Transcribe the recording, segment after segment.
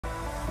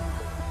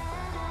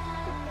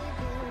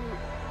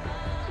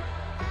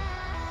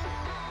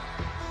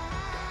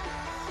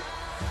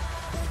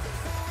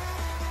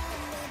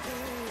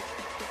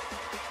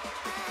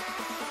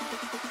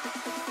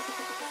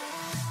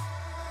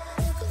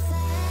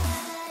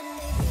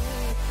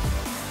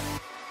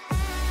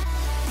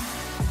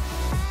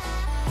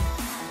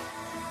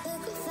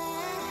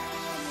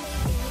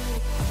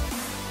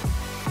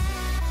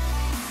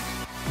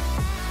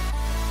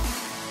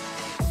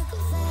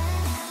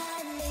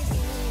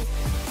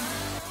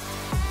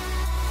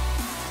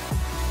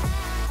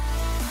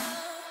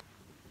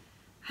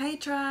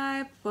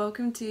tribe,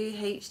 welcome to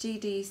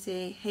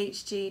HGDC,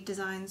 HG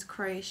Designs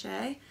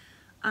Crochet.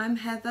 I'm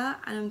Heather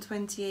and I'm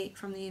 28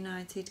 from the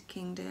United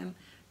Kingdom.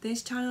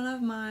 This channel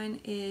of mine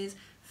is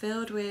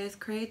filled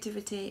with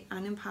creativity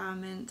and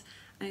empowerment,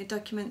 and it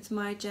documents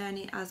my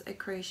journey as a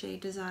crochet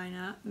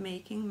designer,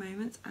 making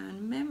moments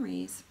and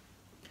memories.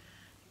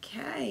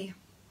 Okay.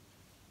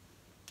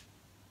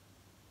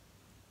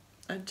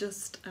 I'm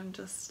just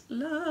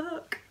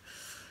look.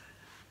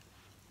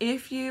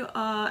 If you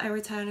are a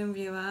returning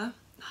viewer,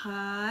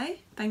 hi,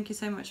 thank you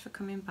so much for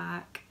coming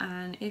back,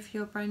 and if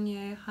you're brand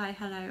new, hi,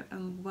 hello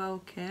and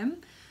welcome.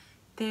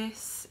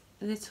 This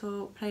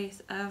little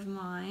place of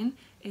mine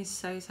is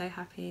so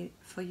happy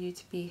for you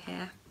to be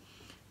here.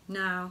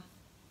 Now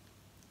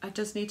I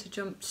just need to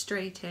jump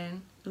straight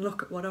in.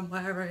 Look at what I'm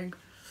wearing.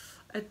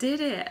 I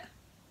did it.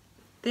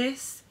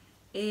 This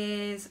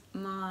is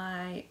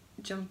my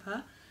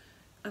jumper.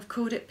 I've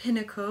called it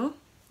Pinnacle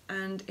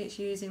and it's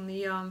using the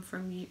yarn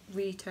from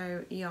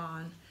Rito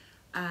Yarn.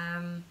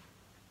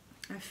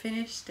 I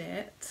finished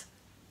it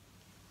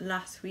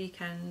last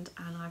weekend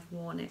and I've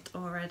worn it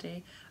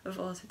already. I've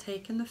also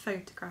taken the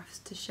photographs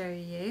to show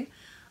you.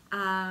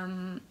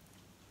 Where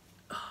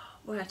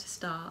to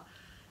start?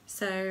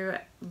 So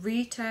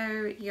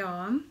Rito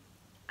Yarn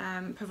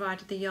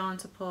provided the yarn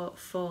support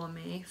for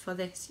me for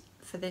this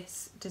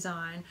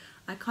design.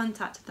 I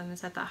contacted them and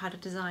said that I had a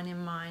design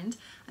in mind,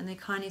 and they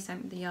kindly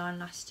sent me the yarn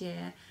last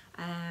year.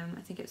 I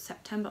think it was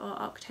September or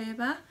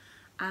October,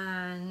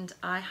 and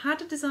I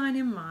had a design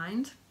in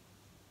mind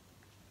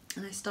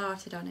and I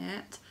started on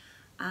it.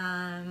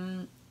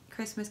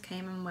 Christmas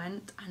came and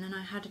went, and then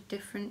I had a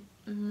different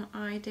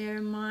idea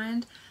in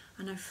mind,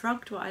 and I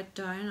frogged what I'd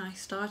done. I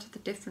started the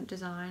different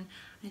design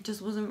and it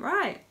just wasn't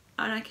right,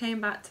 and I came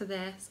back to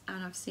this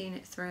and I've seen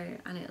it through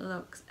and it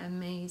looks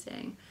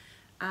amazing.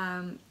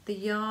 The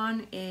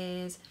yarn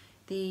is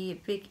the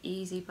Big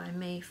Easy by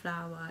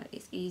Mayflower.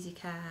 It's Easy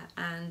Care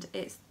and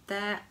it's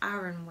their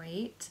Aran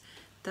weight,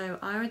 though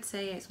I would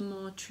say it's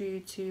more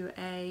true to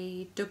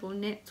a double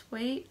knit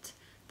weight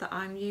that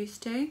I'm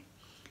used to.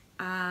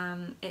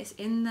 It's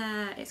in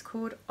there, it's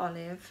called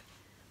Olive,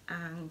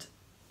 and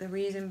the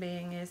reason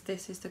being is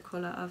this is the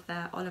colour of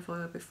their olive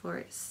oil before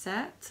it's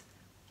set.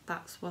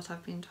 That's what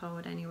I've been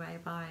told anyway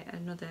by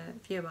another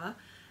viewer.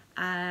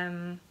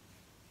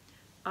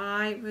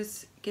 I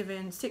was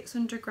given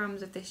 600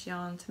 grams of this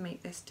yarn to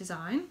make this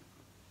design.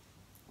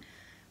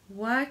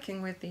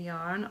 Working with the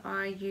yarn,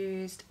 I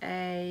used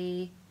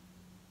a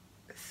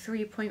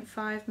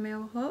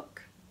 3.5mm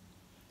hook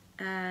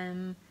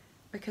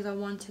because I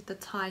wanted the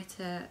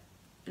tighter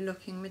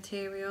looking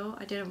material.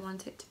 I didn't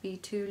want it to be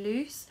too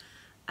loose.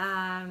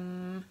 As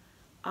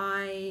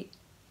I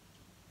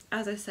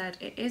said,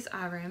 it is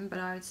Aran, but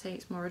I would say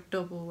it's more a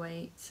double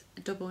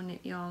knit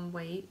yarn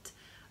weight.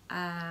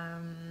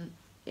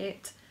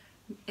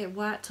 It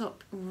worked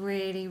up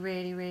really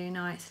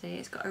nicely.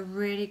 It's got a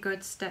really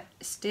good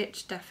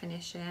stitch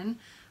definition,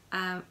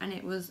 and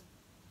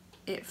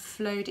it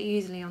flowed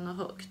easily on the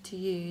hook to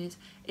use.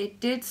 It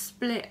did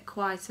split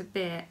quite a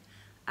bit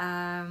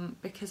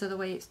because of the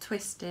way it's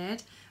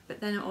twisted,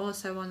 but then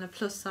also on the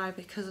plus side,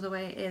 because of the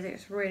way it is,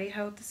 it's really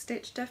held the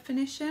stitch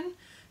definition.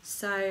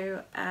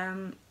 So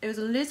it was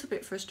a little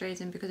bit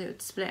frustrating because it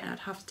would split and I'd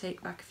have to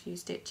take back a few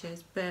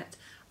stitches, but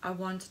I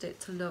wanted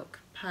it to look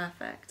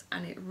perfect,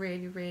 and it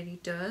really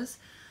does.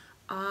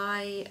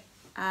 I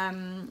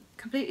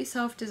completely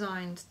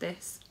self-designed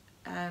this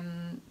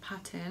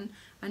pattern.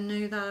 I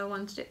knew that I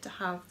wanted it to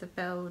have the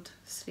belled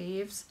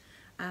sleeves.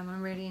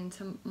 I'm really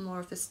into more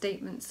of the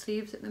statement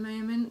sleeves at the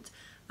moment.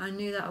 I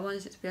knew that I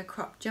wanted it to be a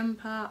cropped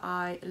jumper.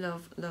 I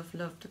love the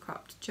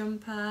cropped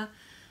jumper.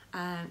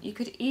 You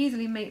could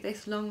easily make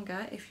this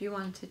longer if you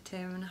wanted to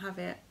and have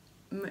it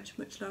much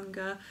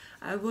longer.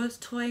 I was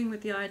toying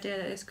with the idea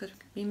that this could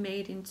be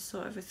made into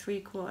sort of a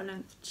 3/4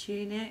 length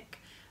tunic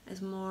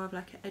as more of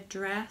like a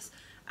dress,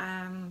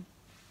 and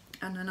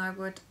then I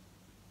would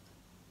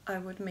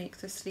make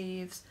the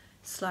sleeves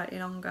slightly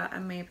longer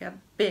and maybe a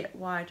bit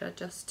wider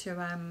just to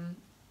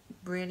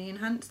really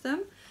enhance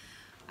them.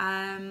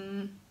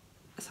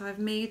 So I've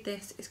made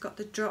this. It's got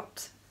the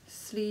dropped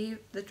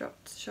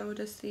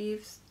shoulder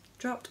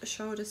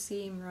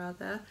seam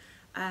rather.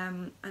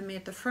 I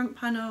made the front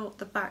panel,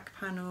 the back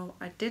panel,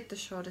 I did the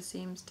shoulder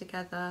seams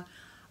together.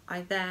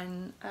 I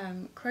then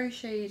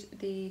crocheted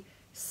the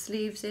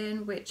sleeves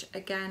in, which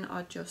again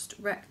are just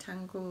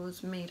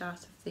rectangles made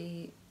out of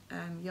the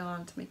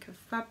yarn to make a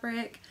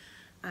fabric.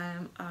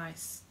 I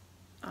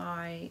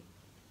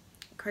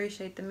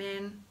crocheted them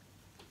in,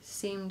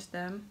 seamed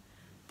them,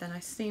 then I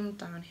seamed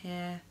down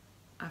here.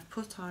 I've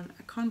put on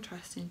a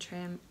contrasting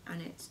trim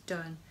and it's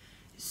done.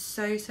 It's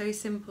so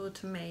simple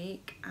to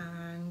make,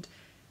 and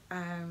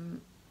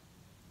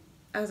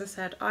as I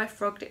said, I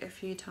frogged it a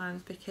few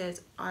times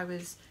because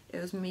it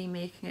was me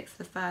making it for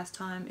the first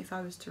time. If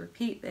I was to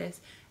repeat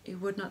this, it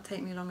would not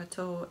take me long at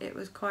all. It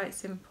was quite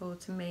simple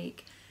to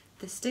make.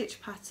 The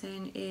stitch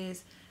pattern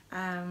is,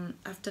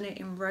 I've done it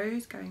in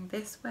rows going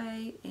this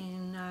way,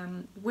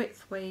 in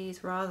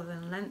widthways rather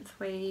than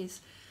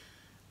lengthways.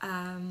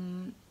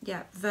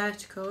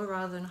 vertical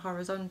rather than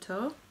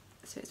horizontal.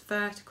 So it's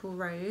vertical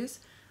rows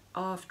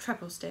of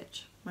treble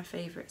stitch, my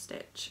favourite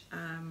stitch.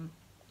 And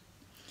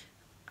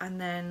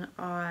then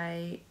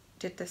I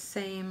did the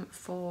same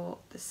for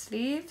the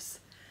sleeves.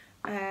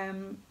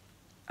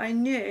 I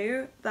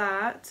knew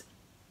that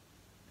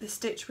the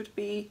stitch would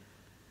be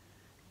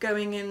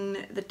going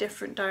in the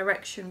different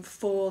direction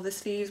for the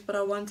sleeves, but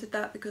I wanted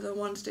that because I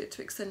wanted it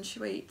to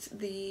accentuate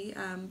the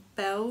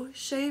bell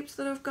shapes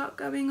that I've got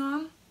going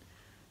on.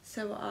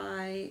 So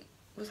I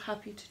was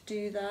happy to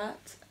do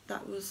that.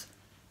 That was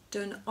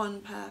done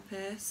on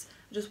purpose.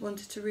 I just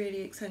wanted to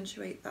really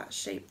accentuate that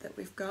shape that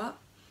we've got.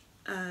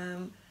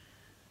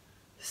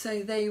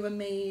 So they were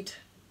made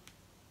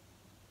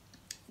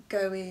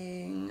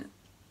going,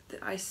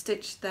 I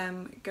stitched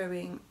them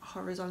going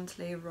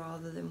horizontally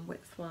rather than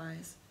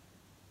widthwise.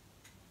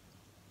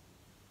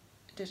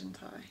 Didn't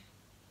I?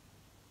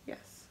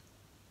 Yes.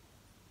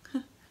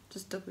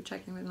 Just double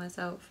checking with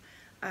myself.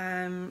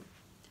 I'm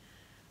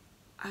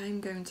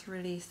going to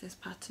release this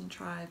pattern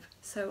tribe.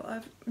 So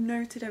I've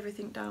noted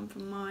everything down for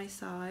my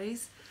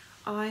size.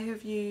 I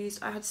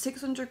had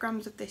 600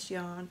 grams of this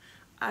yarn.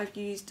 I've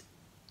used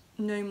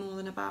no more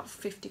than about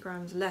 50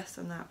 grams, less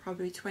than that,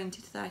 probably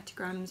 20 to 30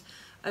 grams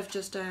of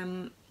just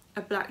a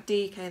black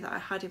DK that I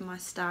had in my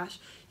stash.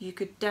 You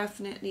could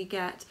definitely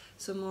get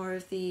some more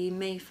of the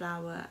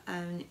Mayflower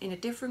in a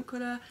different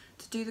colour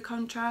to do the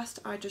contrast.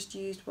 I just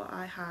used what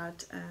I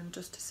had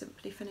just to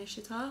simply finish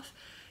it off.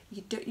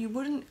 You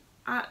wouldn't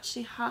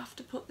actually have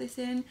to put this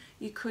in.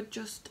 You could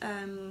just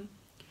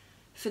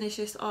finish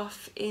this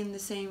off in the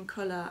same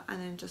colour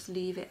and then just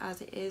leave it as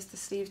it is. The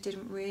sleeves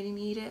didn't really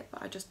need it,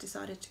 but I just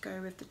decided to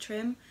go with the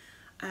trim,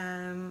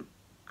 and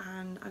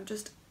I'm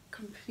just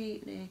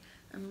completely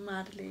and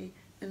madly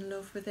in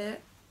love with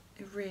it.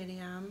 I really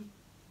am.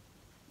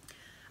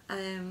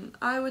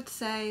 I would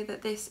say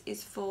that this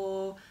is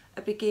for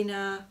a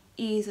beginner,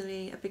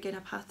 easily a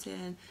beginner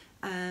pattern,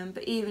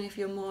 but even if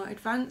you're more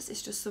advanced,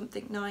 it's just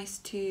something nice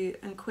to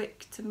and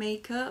quick to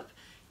make up.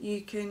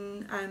 You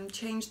can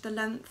change the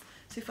length.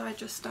 So if I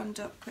just stand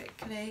up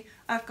quickly,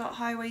 I've got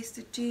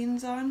high-waisted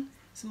jeans on,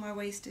 so my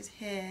waist is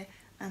here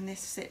and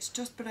this sits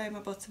just below my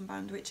button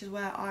band, which is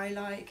where I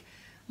like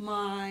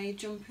my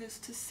jumpers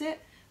to sit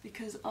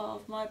because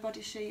of my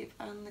body shape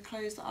and the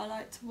clothes that I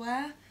like to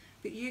wear.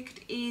 But you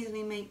could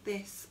easily make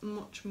this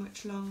much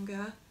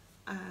longer,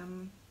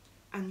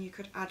 and you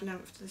could add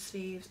length to the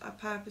sleeves. I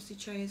purposely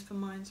chose for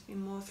mine to be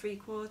more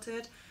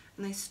 3/4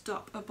 and they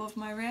stop above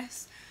my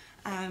wrist.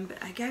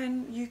 But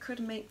again, you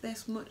could make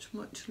this much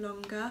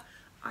longer.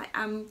 I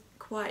am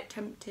quite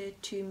tempted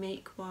to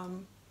make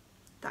one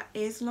that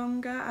is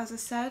longer, as I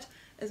said,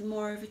 as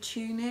more of a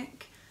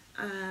tunic,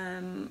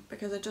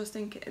 because I just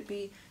think it would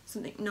be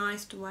something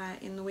nice to wear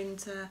in the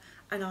winter,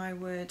 and I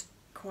would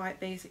quite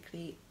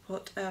basically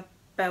put a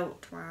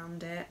belt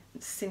around it,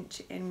 cinch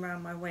it in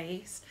around my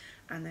waist,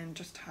 and then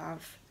just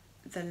have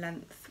the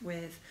length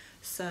with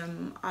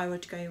some, I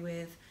would go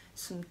with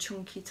some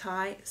chunky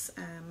tights,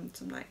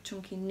 some like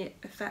chunky knit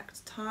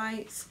effect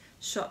tights,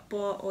 shot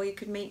bought, or you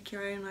could make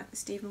your own like the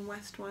Stephen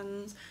West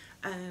ones,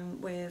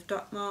 with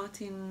Doc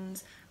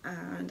Martens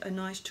and a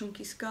nice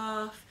chunky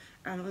scarf,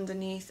 and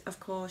underneath of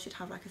course you'd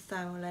have like a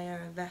thermal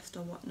layer, a vest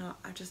or whatnot.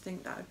 I just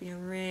think that would be a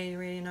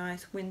really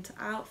nice winter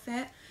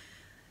outfit.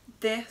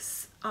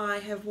 This, I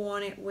have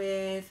worn it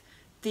with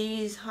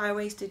these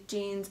high-waisted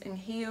jeans and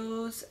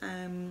heels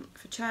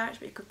for church,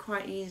 but you could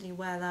quite easily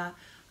wear that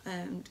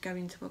go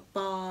into a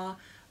bar,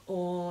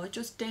 or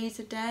just day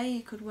to day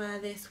you could wear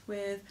this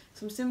with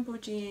some simple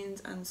jeans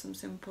and some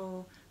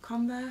simple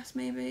Converse,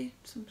 maybe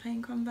some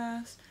plain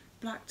Converse,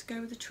 black to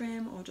go with the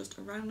trim, or just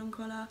a random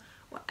colour,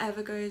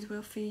 whatever goes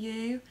well for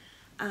you.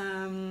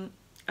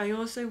 I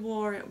also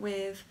wore it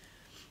with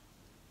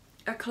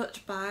a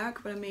clutch bag,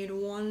 but I made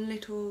one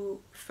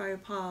little faux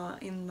pas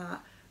in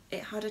that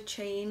it had a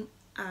chain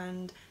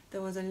and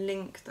there was a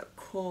link that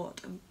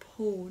caught and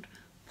pulled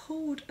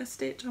a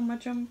stitch on my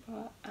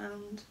jumper,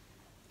 and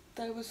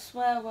there was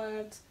swear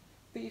words,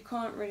 but you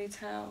can't really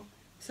tell.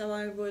 So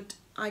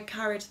I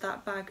carried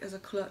that bag as a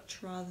clutch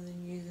rather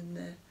than using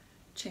the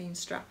chain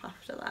strap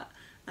after that.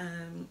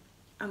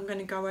 I'm going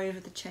to go over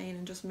the chain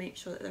and just make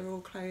sure that they're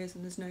all closed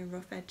and there's no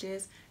rough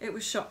edges. It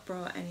was shop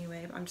brought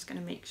anyway, but I'm just going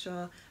to make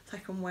sure so I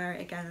can wear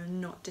it again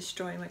and not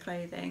destroy my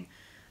clothing.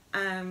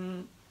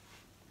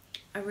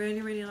 I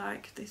really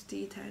like this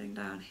detailing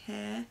down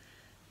here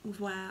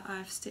where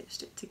I've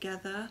stitched it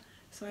together.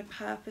 So I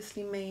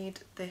purposely made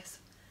this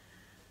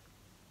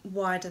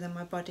wider than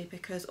my body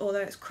because although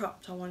it's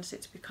cropped, I wanted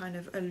it to be kind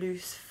of a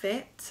loose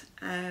fit.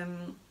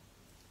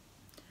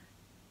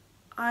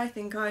 I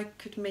think I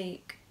could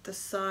make the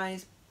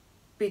size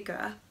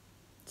bigger.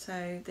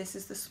 So this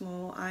is the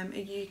small. I'm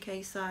a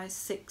UK size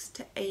 6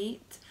 to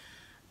 8.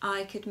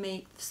 I could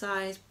make the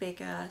size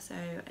bigger, so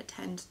a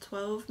 10 to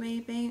 12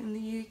 maybe in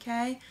the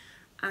UK,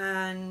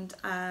 and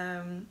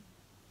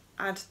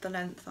add the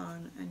length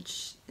on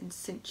and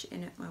cinch it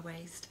in at my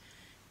waist.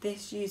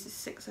 This uses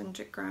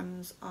 600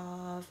 grams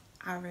of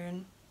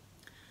Aran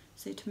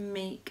So to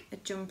make a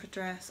jumper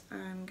dress,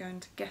 I'm going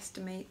to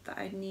guesstimate that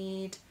I'd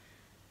need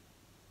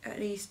at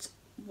least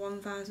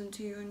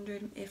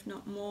 1,200, if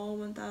not more,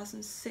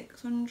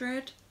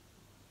 1,600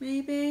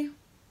 maybe.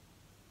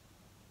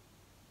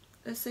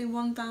 Let's say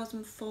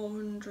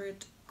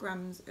 1,400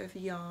 grams of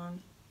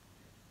yarn,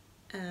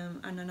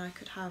 and then I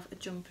could have a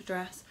jumper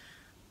dress.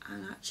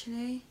 And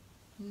actually,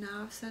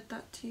 now I've said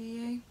that to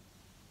you,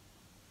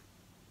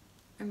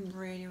 I'm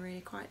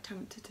really quite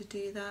tempted to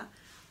do that.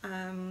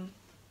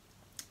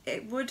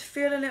 It would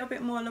feel a little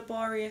bit more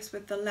laborious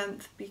with the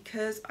length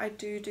because I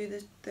do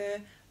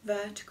the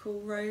vertical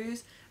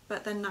rows,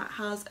 but then that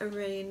has a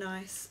really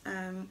nice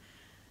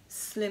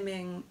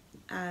slimming,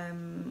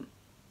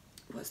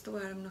 what's the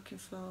word I'm looking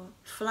for,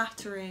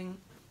 flattering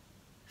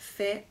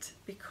fit,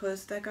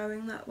 because they're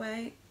going that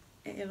way.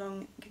 It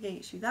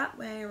elongates you that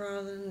way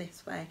rather than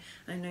this way.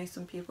 I know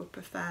some people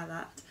prefer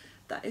that.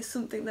 That is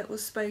something that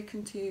was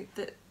spoken to,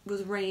 that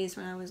was raised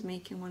when I was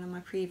making one of my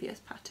previous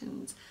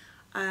patterns.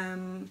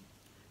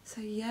 So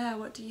yeah,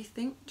 what do you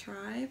think,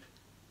 tribe?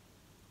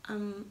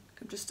 I'm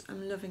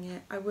loving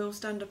it. I will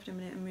stand up in a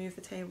minute and move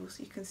the table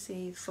so you can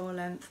see full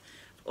length.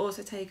 I've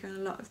also taken a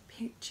lot of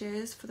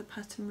pictures for the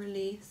pattern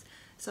release,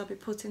 so I'll be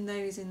putting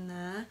those in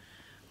there.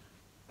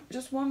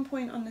 Just one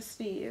point on the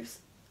sleeves,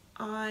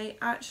 I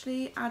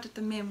actually added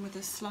them in with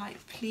a slight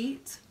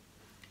pleat.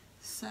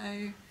 So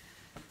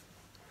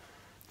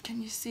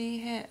can you see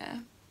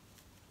here?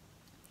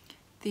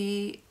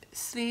 The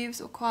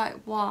sleeves are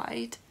quite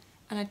wide,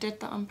 and I did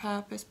that on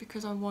purpose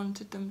because I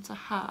wanted them to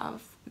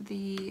have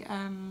the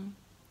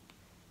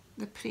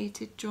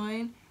pleated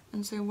join.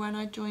 And so when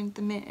I joined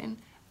them in,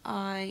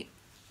 I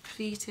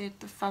pleated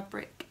the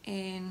fabric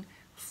in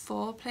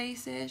 4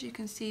 places. You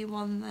can see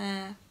one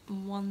there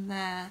and one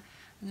there,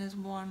 and there's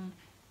one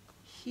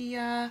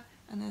here,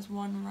 and there's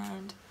one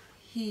around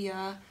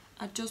here.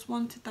 I just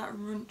wanted that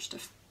runch to,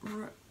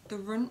 the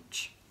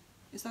runch,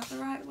 is that the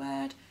right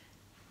word?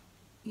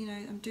 You know,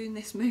 I'm doing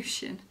this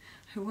motion.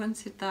 I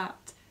wanted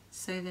that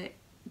so that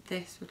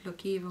this would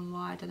look even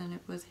wider than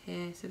it was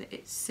here, so that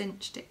it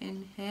cinched it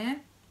in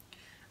here.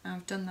 And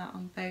I've done that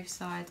on both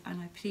sides,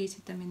 and I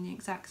pleated them in the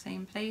exact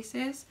same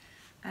places.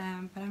 But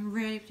I'm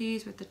really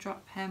pleased with the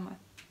drop hem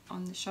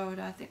on the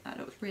shoulder. I think that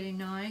looks really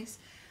nice.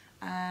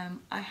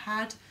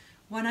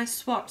 When I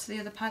swapped the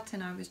other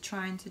pattern, I was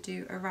trying to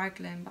do a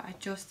raglan, but I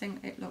just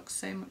think it looks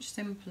so much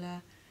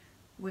simpler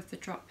with the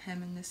drop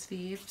hem and the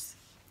sleeves.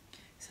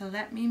 So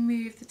let me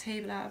move the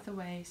table out of the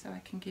way so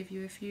I can give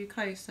you a few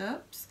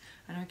close-ups,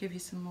 and I'll give you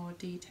some more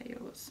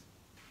details.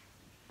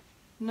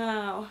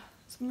 Now,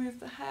 let's move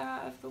the hair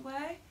out of the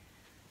way.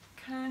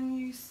 Can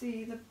you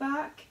see the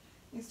back?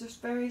 It's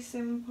just very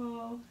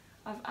simple.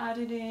 I've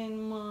added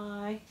in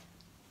my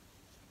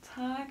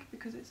tag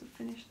because it's a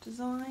finished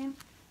design,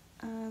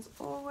 as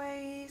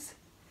always.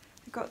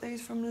 I got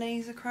those from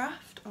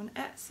Lasercraft on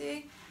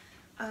Etsy,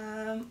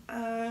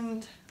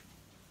 and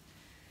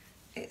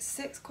it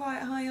sits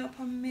quite high up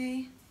on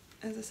me.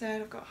 As I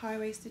said, I've got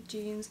high-waisted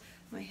jeans,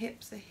 my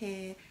hips are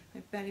here,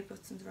 my belly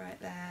button's right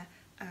there,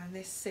 and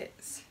this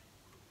sits,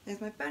 there's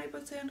my belly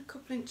button a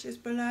couple inches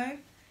below.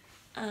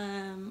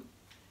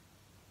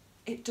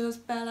 It does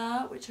bell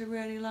out, which I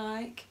really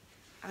like,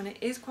 and it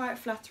is quite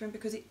flattering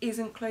because it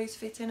isn't close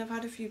fitting. I've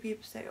had a few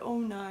people say, oh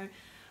no,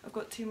 I've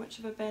got too much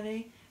of a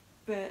belly,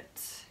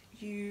 but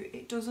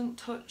it doesn't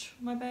touch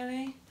my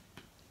belly,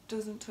 it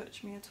doesn't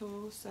touch me at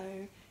all, so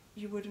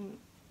I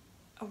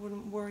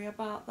wouldn't worry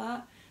about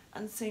that.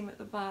 And same at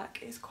the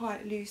back, it's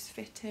quite loose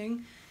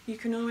fitting. You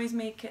can always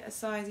make it a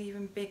size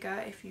even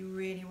bigger if you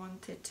really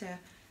wanted to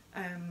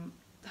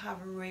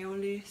have a real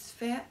loose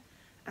fit.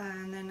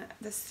 And then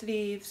the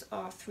sleeves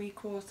are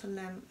 3/4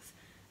 length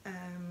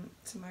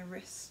to my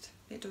wrist.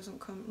 It doesn't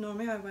come,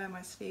 normally I wear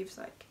my sleeves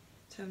like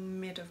to the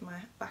mid of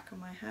my back of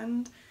my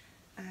hand,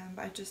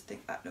 but I just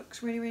think that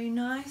looks really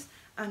nice.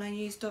 And I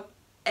used up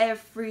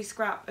every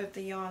scrap of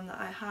the yarn that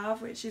I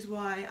have, which is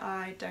why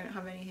I don't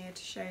have any here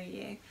to show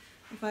you.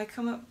 If I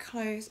come up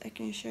close, I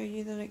can show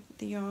you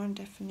the yarn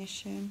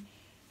definition.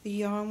 The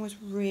yarn was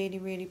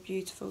really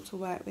beautiful to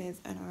work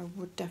with, and I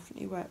would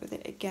definitely work with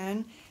it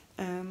again.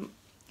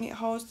 It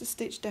holds the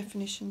stitch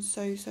definition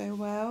so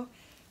well,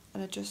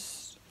 and I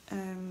just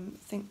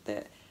think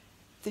that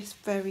this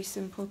very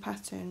simple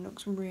pattern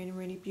looks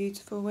really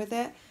beautiful with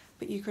it.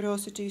 But you could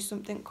also do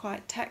something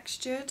quite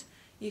textured.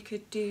 You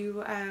could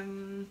do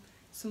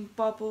some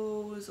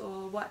bobbles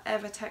or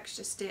whatever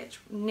texture stitch,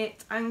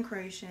 knit and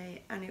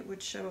crochet, and it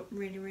would show up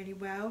really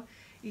well.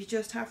 You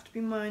just have to be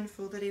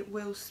mindful that it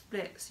will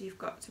split, so you've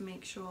got to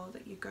make sure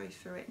that you go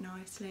through it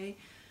nicely,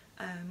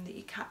 that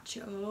you catch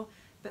it all.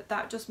 But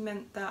that just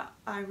meant that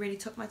I really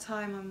took my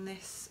time on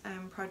this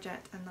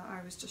project, and that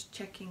I was just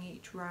checking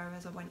each row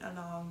as I went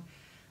along,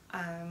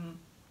 and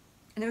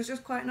it was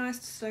just quite nice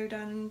to slow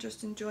down and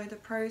just enjoy the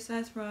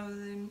process rather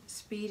than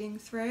speeding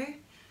through.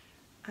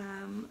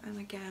 And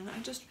again, I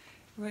just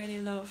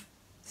really love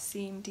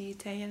seam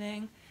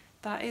detailing.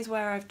 That is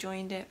where I've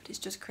joined it, but it's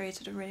just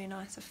created a really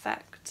nice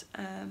effect.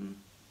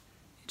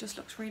 It just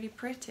looks really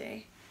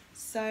pretty.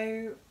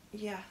 So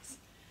yes,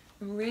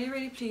 I'm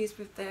really pleased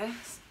with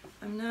this.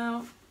 I'm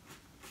now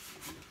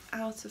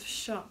out of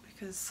shot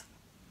because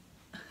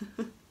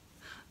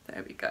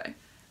there we go.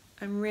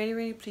 I'm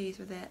really pleased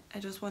with it. I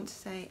just want to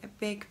say a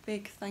big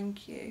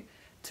thank you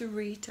to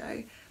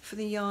Rito for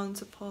the yarn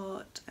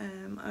support.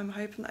 I'm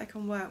hoping that I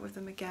can work with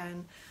them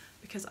again,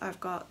 because I've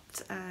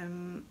got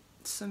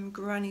some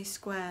granny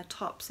square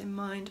tops in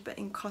mind, but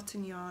in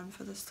cotton yarn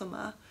for the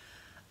summer.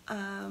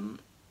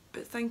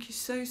 But thank you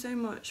so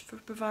much for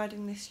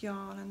providing this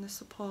yarn and the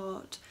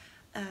support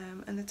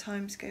and the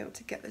time scale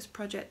to get this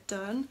project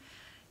done.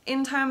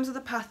 In terms of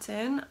the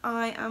pattern,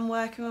 I am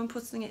working on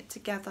putting it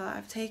together.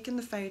 I've taken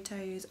the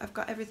photos, I've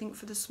got everything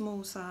for the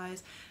small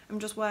size. I'm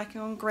just working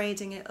on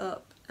grading it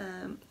up.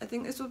 I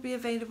think this will be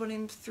available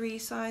in 3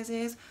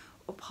 sizes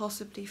or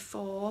possibly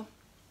 4,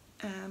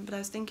 but I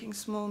was thinking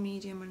small,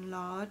 medium and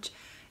large.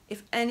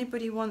 If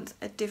anybody wants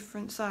a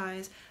different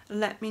size,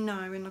 let me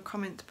know in the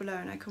comments below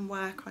and I can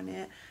work on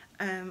it.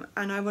 And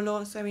I will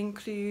also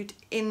include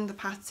in the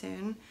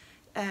pattern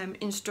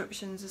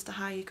instructions as to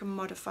how you can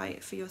modify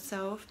it for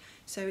yourself.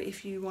 So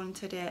if you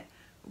wanted it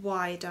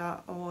wider,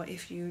 or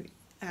if you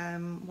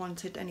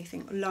wanted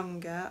anything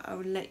longer, I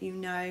will let you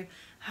know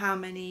how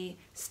many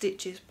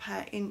stitches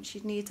per inch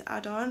you'd need to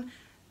add on.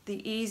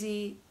 The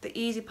easy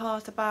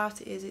part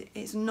about it is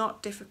it's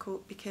not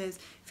difficult, because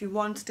if you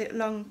wanted it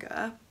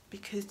longer,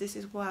 because this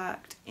is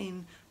worked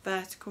in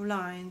vertical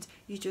lines,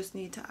 you just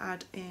need to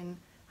add in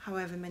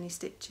however many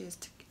stitches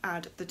to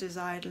add the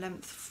desired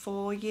length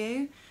for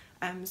you.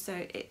 So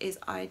it is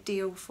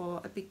ideal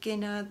for a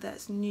beginner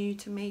that's new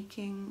to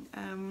making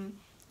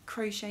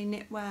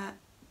crochet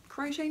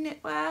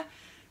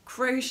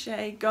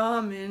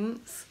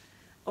garments,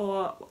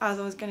 or as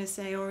I was going to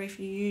say, or if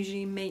you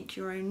usually make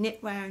your own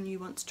knitwear and you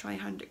want to try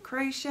hand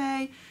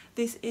crochet.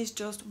 This is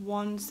just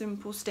one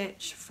simple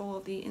stitch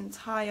for the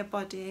entire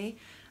body,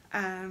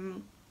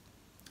 and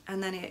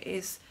then it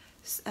is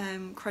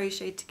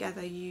crocheted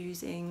together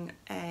using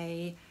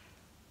a,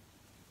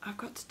 I've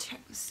got to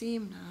check the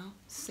seam now,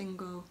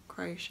 single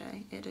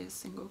crochet. It is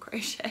single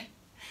crochet.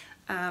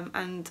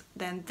 And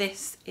then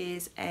this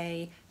is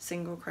a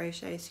single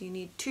crochet, so you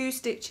need 2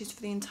 stitches for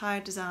the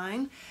entire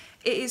design.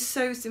 It is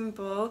so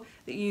simple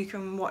that you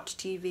can watch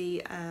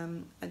TV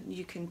and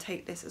you can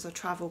take this as a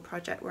travel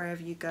project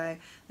wherever you go.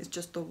 It's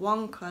just the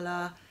one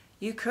colour.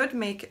 You could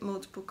make it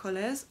multiple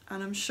colours,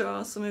 and I'm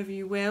sure some of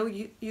you will.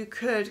 You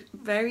could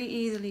very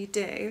easily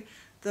do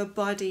the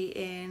body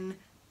in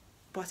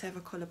whatever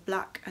colour,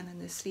 black, and then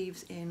the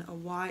sleeves in a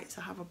white,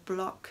 so have a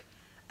block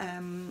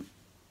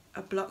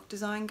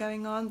design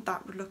going on.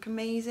 That would look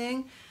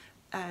amazing.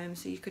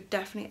 So you could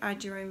definitely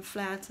add your own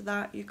flair to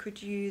that. You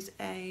could use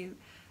a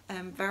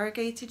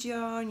variegated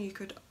yarn, you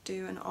could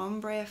do an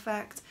ombre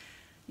effect,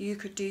 you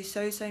could do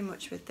so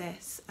much with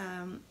this.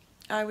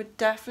 I would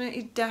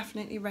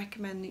definitely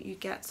recommend that you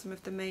get some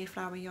of the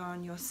Mayflower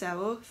yarn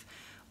yourself,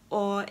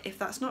 or if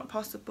that's not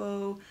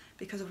possible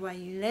because of where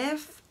you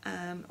live,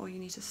 or you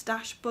need a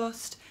stash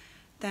bust,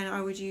 then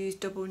I would use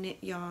double knit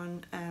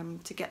yarn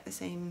to get the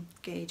same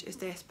gauge as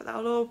this, but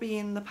that'll all be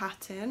in the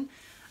pattern.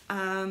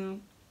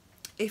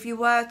 If you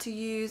were to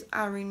use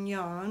Aran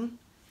yarn,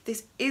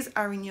 this is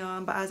Aran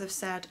yarn, but as I've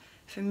said,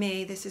 for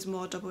me this is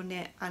more double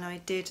knit, and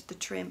I did the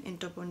trim in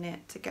double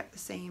knit to get the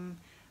same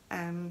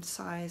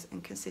size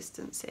and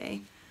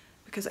consistency,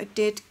 because I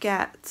did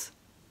get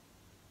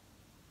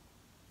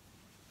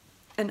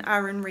an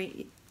Aran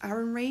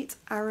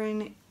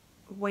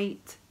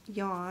weight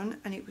yarn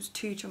and it was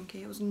too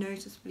chunky, it was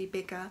noticeably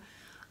bigger.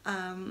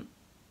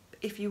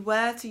 If you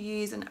were to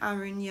use an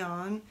Aran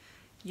yarn,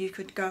 you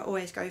could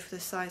always go for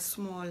the size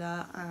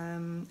smaller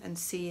and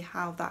see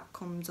how that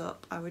comes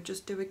up. I would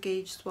just do a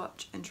gauge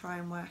swatch and try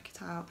and work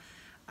it out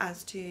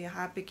as to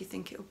how big you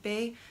think it'll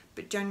be.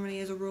 But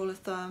generally, as a rule of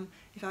thumb,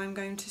 if I'm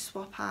going to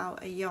swap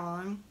out a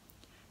yarn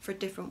for a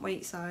different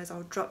weight size,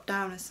 I'll drop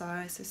down a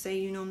size. So say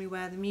you normally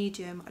wear the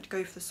medium, I'd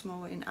go for the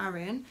small in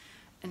Aran,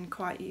 and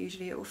quite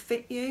usually it will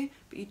fit you,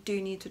 but you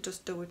do need to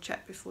just double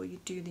check before you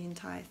do the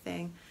entire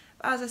thing.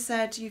 But as I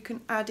said, you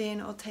can add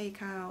in or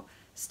take out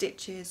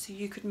stitches, so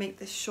you could make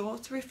this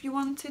shorter if you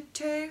wanted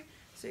to,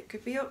 so it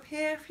could be up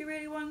here if you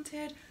really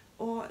wanted,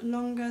 or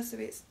longer so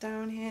it's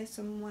down here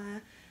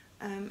somewhere.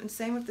 And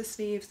same with the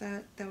sleeves,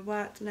 they're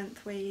worked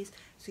lengthways,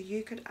 so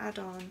you could add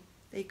on,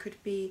 they could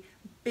be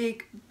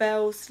big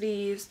bell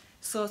sleeves,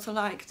 sort of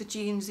like the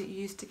jeans that you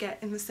used to get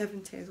in the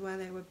 70s where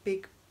they were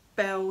big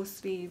bell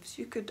sleeves.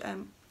 You could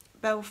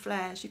bell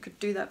flares, you could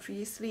do that for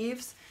your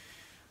sleeves.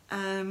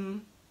 I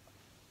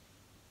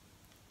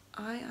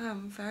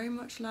am very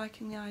much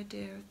liking the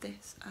idea of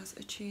this as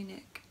a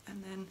tunic,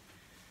 and then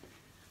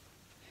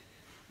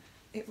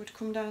it would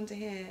come down to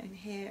here, and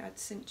here I'd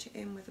cinch it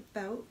in with a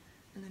belt,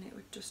 and then it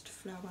would just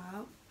flow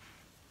out.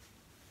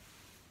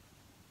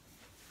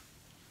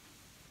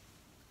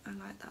 I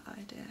like that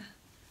idea.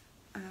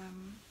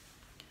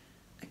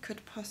 I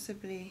could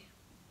possibly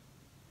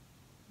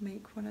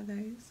make one of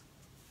those.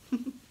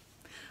 I'm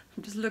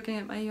just looking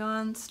at my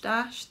yarn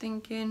stash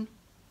thinking,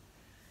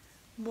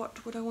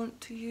 what would I want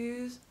to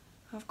use?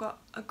 I've got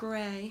a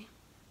grey,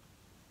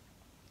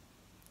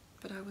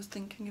 but I was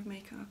thinking of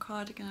making a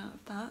cardigan out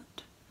of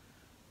that.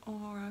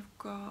 Or I've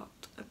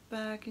got a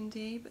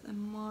burgundy, but there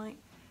might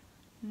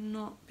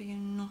not be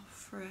enough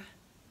for a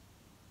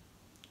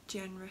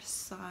generous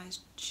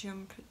sized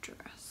jumper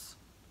dress.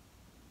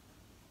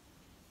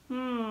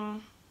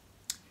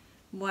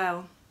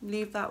 Well,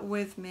 leave that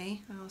with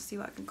me and I'll see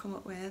what I can come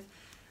up with.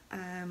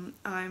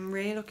 I'm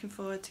really looking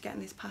forward to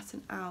getting this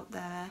pattern out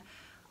there.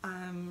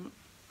 I'm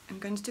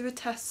going to do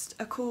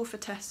a call for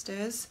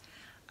testers.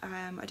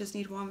 I just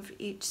need one for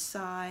each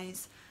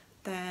size.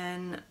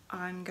 Then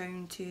I'm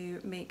going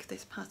to make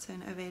this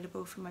pattern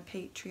available for my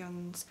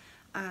Patreons,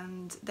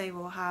 and they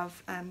will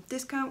have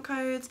discount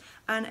codes,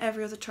 and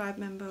every other tribe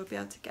member will be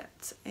able to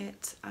get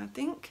it. I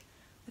think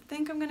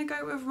I'm going to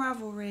go with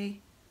Ravelry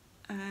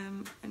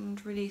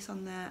and release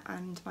on there,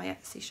 and my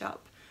Etsy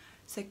shop.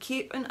 So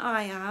keep an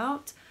eye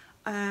out.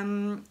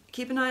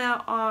 Keep an eye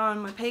out on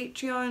my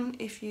Patreon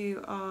if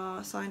you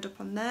are signed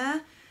up on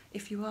there.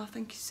 If you are,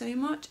 thank you so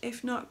much.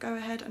 If not, go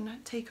ahead and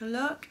take a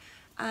look.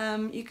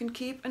 You can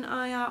keep an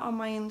eye out on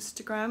my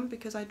Instagram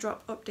because I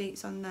drop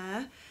updates on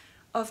there.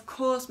 Of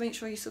course, make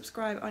sure you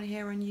subscribe on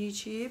here on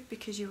YouTube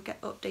because you'll get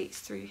updates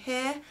through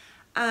here.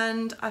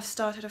 And I've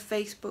started a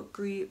Facebook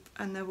group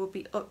and there will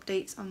be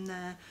updates on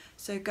there.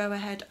 So go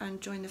ahead and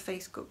join the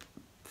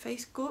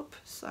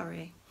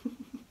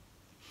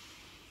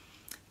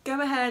Go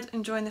ahead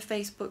and join the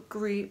Facebook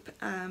group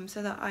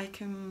so that I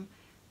can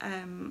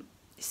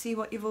see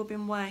what you've all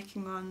been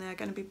working on. They're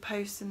going to be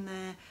posting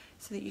there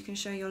so that you can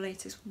show your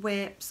latest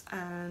whips,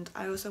 and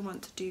I also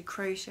want to do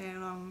crochet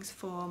alongs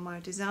for my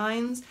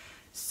designs.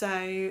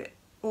 So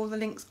all the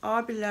links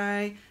are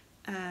below.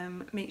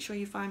 Make sure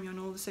you find me on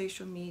all the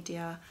social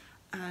media,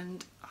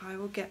 and I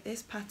will get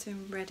this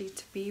pattern ready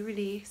to be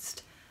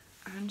released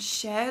and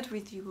shared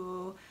with you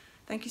all.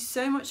 Thank you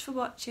so much for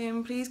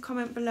watching. Please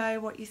comment below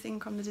what you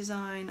think on the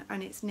design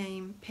and its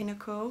name,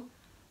 Pinnacle.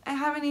 I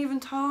haven't even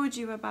told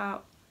you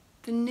about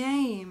the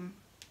name.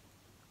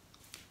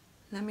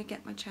 Let me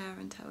get my chair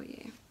and tell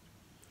you.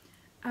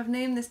 I've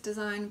named this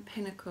design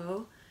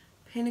Pinnacle.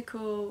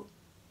 Pinnacle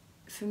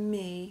for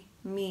me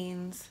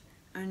means,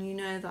 and you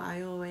know that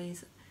I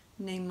always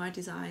name my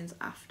designs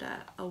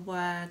after a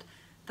word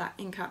that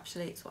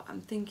encapsulates what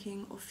I'm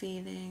thinking or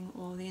feeling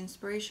or the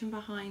inspiration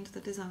behind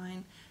the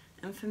design.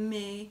 And for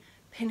me,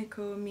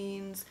 pinnacle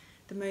means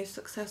the most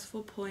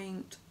successful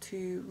point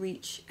to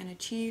reach an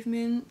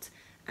achievement,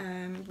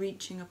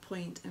 reaching a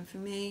point. And for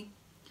me,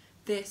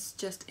 this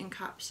just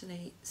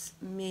encapsulates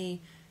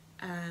me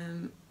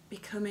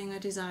becoming a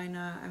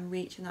designer and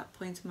reaching that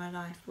point in my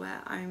life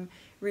where I'm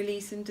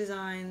releasing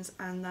designs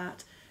and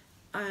that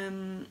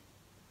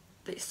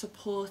it's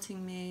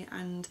supporting me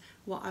and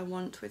what I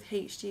want with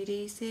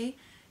HGDC.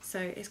 So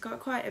it's got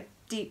quite a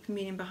deep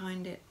meaning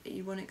behind it, but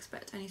you won't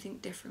expect anything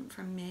different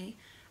from me.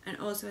 And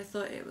also I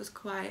thought it was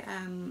quite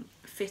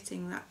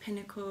fitting that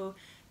pinnacle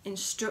in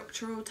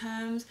structural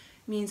terms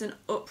means an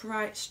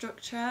upright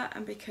structure,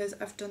 and because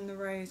I've done the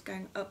rows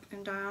going up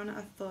and down,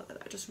 I thought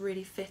that just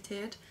really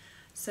fitted.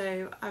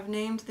 So I've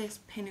named this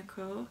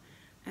Pinnacle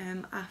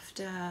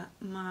after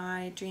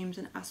my dreams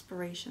and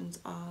aspirations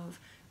of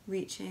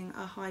reaching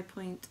a high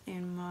point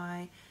in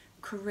my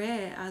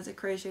career as a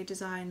crochet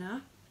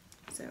designer.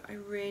 So I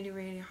really,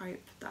 really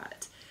hope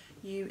that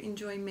you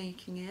enjoy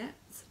making it,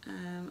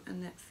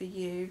 and that for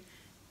you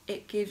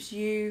it gives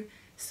you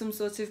some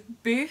sort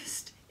of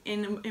boost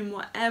in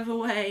whatever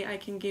way I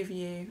can give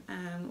you,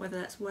 whether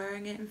that's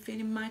wearing it and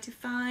feeling mighty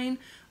fine,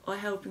 or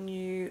helping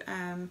you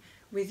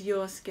with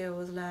your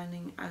skills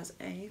learning as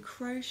a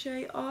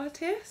crochet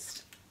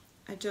artist.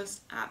 I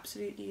just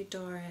absolutely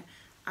adore it,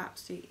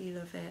 absolutely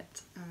love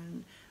it,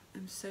 and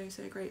I'm so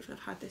grateful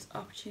I've had this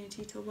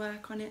opportunity to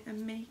work on it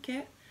and make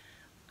it,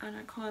 and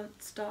I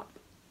can't stop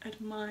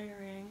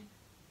admiring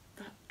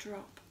that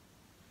drop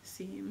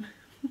seam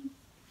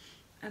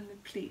and the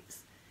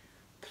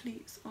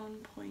pleats on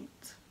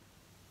point.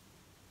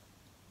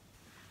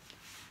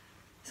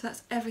 So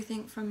that's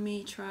everything from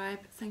me, tribe.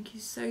 Thank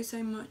you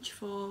so much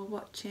for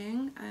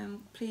watching.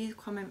 Please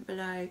comment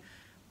below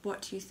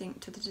what you think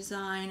to the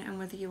design and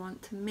whether you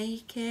want to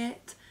make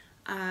it.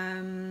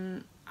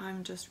 I'm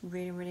just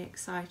really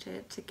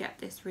excited to get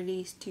this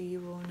released to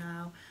you all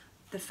now.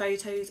 The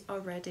photos are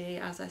ready,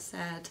 as I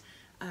said.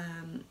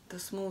 The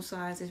small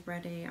size is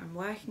ready. I'm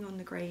working on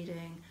the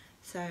grading.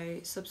 So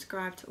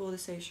subscribe to all the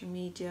social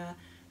media,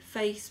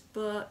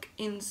 Facebook,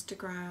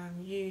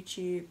 Instagram,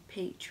 YouTube,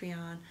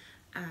 Patreon,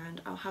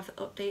 and I'll have the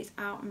updates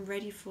out and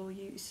ready for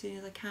you as soon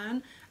as I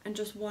can. And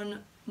just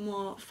one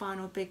more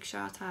final big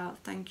shout out.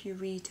 Thank you,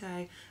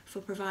 Rito,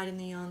 for providing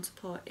the yarn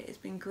support. It has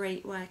been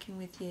great working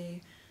with you,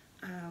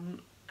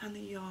 and the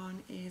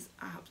yarn is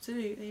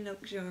absolutely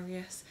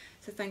luxurious.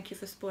 So thank you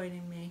for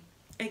spoiling me.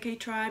 Okay,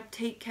 tribe,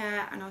 take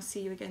care, and I'll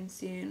see you again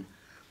soon.